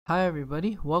Hi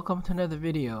everybody, welcome to another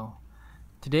video.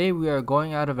 Today we are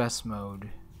going out of S mode.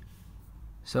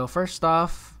 So first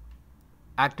off,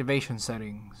 activation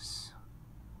settings.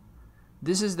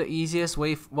 This is the easiest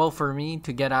way for me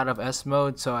to get out of S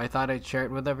mode, so I thought I'd share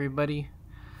it with everybody.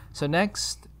 So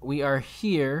next we are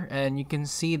here, and you can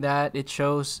see that it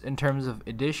shows in terms of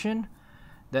edition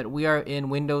that we are in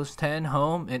Windows 10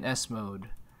 Home in S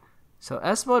mode. So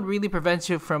S mode really prevents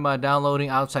you from downloading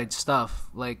outside stuff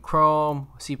like Chrome,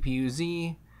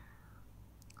 CPU-Z.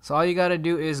 So all you gotta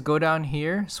do is go down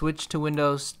here, switch to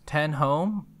Windows 10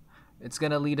 Home. It's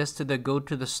gonna lead us to the Go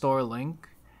to the Store link.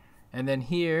 And then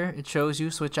here it shows you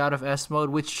switch out of S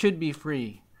mode, which should be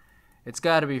free. It's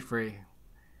gotta be free.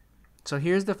 So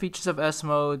here's the features of S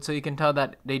mode, so you can tell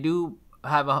that they do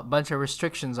have a bunch of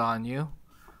restrictions on you.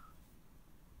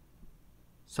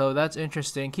 So that's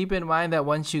interesting. Keep in mind that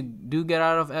once you do get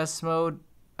out of S mode,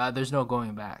 there's no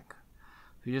going back.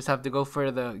 You just have to go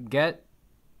for the get,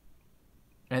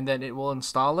 and then it will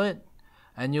install it,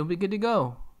 and you'll be good to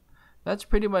go. That's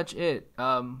pretty much it.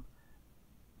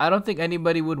 I don't think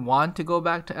anybody would want to go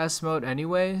back to S mode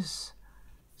anyways.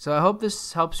 So I hope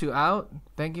this helps you out.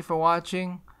 Thank you for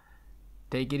watching.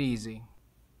 Take it easy.